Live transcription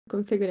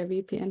configure a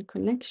VPN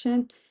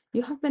connection.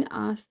 You have been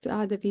asked to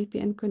add a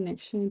VPN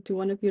connection to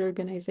one of your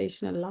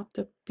organizational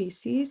laptop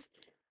PCs.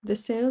 The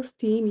sales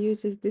team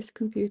uses this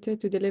computer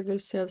to deliver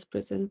sales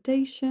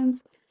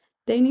presentations.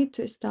 They need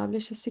to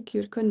establish a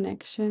secure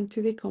connection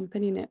to the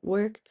company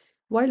network.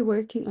 While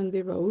working on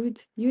the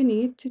road, you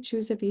need to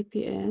choose a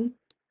VPN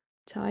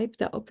type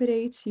that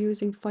operates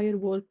using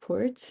firewall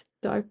ports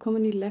that are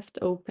commonly left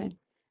open.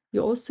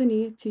 You also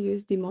need to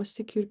use the most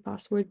secure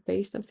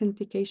password-based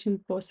authentication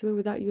possible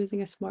without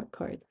using a smart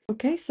card.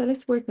 Okay, so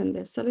let's work on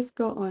this. So let's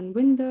go on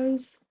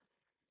Windows,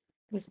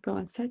 let's go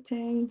on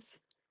Settings,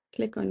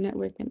 click on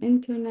Network and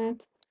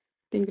Internet,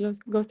 then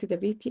go to the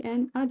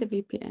VPN, add the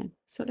VPN.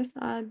 So let's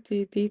add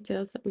the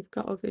details that we've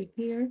got over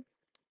here.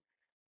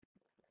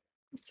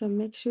 So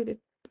make sure that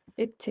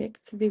it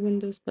ticked the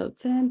Windows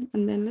built-in,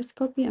 and then let's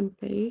copy and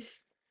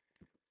paste.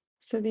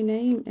 So the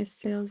name is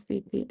Sales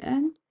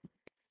VPN,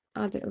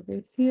 add it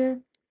over here.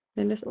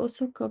 Then let's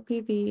also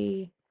copy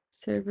the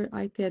server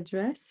IP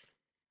address.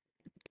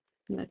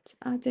 Let's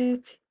add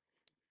it.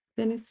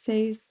 Then it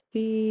says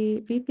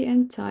the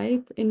VPN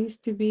type, it needs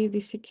to be the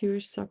secure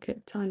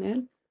socket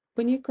tunnel.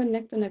 When you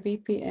connect on a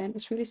VPN,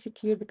 it's really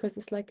secure because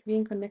it's like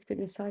being connected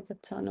inside the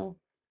tunnel.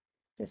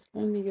 There's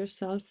only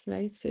yourself,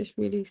 right? So it's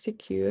really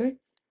secure.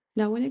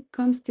 Now, when it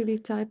comes to the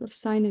type of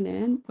signing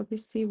in,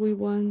 obviously we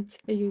want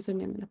a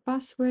username and a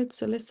password.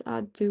 So let's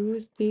add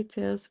those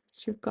details,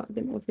 which you've got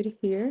them over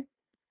here.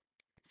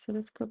 So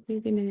let's copy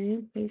the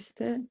name,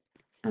 paste it,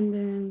 and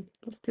then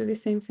let's do the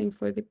same thing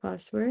for the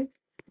password.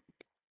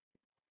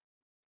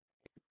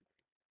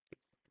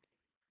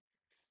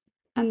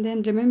 And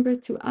then remember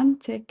to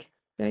untick,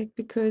 right?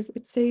 Because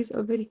it says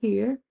over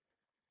here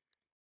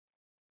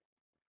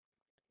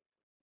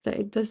that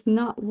it does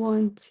not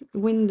want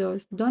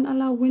Windows. Don't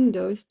allow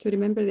Windows to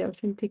remember the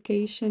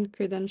authentication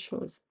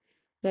credentials,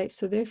 right?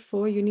 So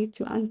therefore, you need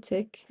to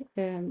untick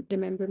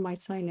remember my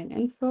sign-in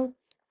info,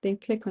 then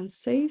click on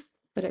Save.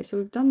 All right, so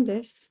we've done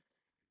this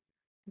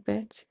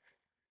bit.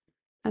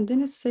 And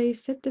then it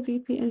says set the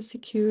VPN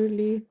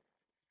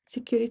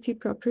security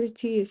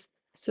properties.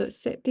 So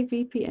set the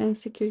VPN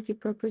security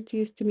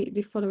properties to meet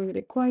the following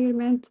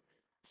requirement.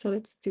 So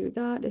let's do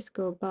that. Let's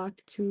go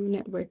back to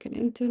Network and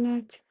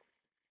Internet.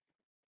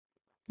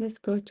 Let's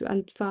go to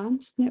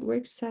Advanced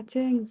Network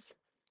Settings.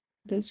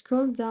 Then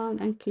scroll down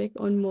and click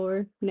on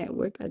More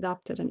Network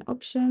Adapter and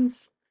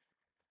Options.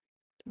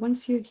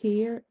 Once you're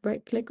here,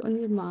 right-click on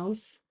your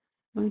mouse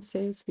on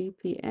Sales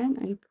VPN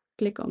and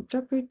click on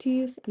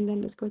Properties, and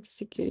then let's go to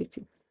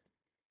Security.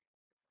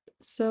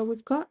 So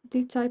we've got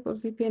the type of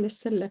VPN is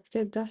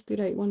selected. That's the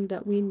right one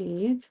that we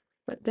need.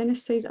 But then it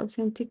says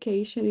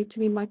authentication need to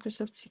be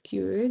Microsoft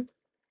secured.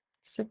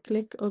 So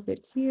click over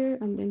here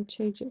and then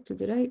change it to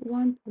the right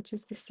one, which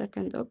is the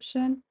second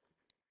option.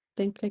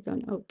 Then click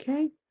on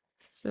OK.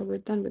 So we're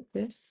done with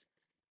this.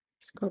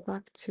 Let's go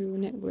back to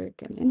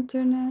Network and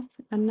Internet.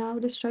 And now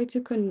let's try to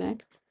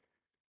connect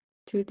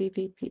to the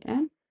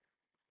VPN.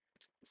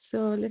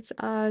 So let's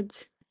add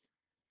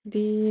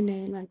the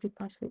name and the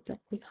password that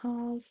we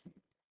have.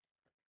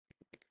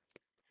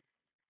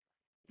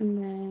 And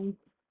then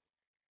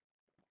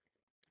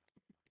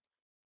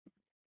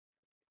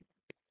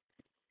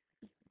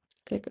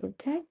click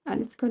OK,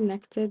 and it's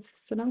connected.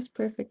 So now it's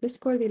perfect. Let's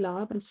score the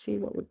lab and see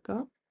what we've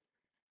got.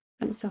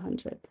 And it's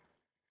 100.